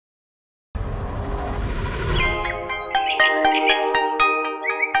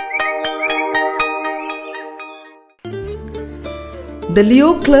The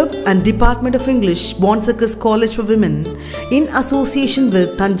Leo Club and Department of English, Secours College for Women, in association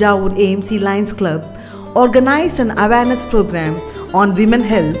with Thanjavur AMC Lions Club, organized an awareness program on women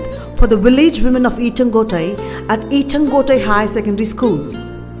health for the village women of Eachangkottai at Eachangkottai High Secondary School.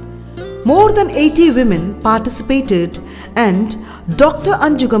 More than 80 women participated, and Dr.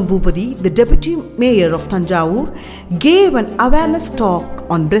 Anjugam Bhupati, the Deputy Mayor of Thanjavur, gave an awareness talk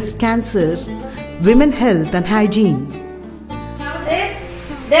on breast cancer, women health and hygiene.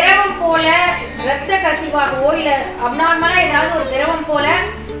 திரவம் போல இரத்த கசிவாகவோ இல்ல அப்நார்மலா ஏதாவது ஒரு திரவம் போல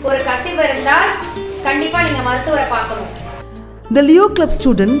ஒரு கசிவு இருந்தால் கண்டிப்பா நீங்க மருத்துவரை பார்க்கணும். The Leo Club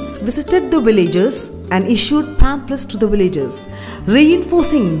students visited the villages and issued pamphlets to the villagers,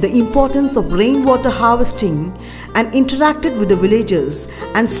 reinforcing the importance of rainwater harvesting, and interacted with the villagers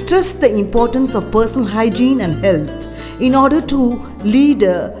and stressed the importance of personal hygiene and health in order to lead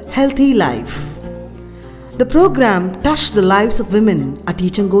a healthy life. The program touched the lives of women at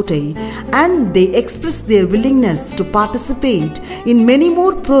Eachangkottai, and they expressed their willingness to participate in many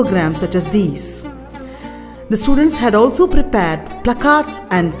more programs such as these. The students had also prepared placards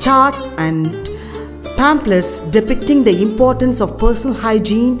and charts and pamphlets depicting the importance of personal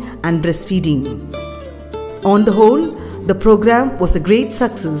hygiene and breastfeeding. On the whole, the program was a great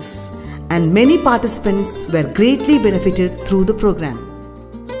success, and many participants were greatly benefited through the program.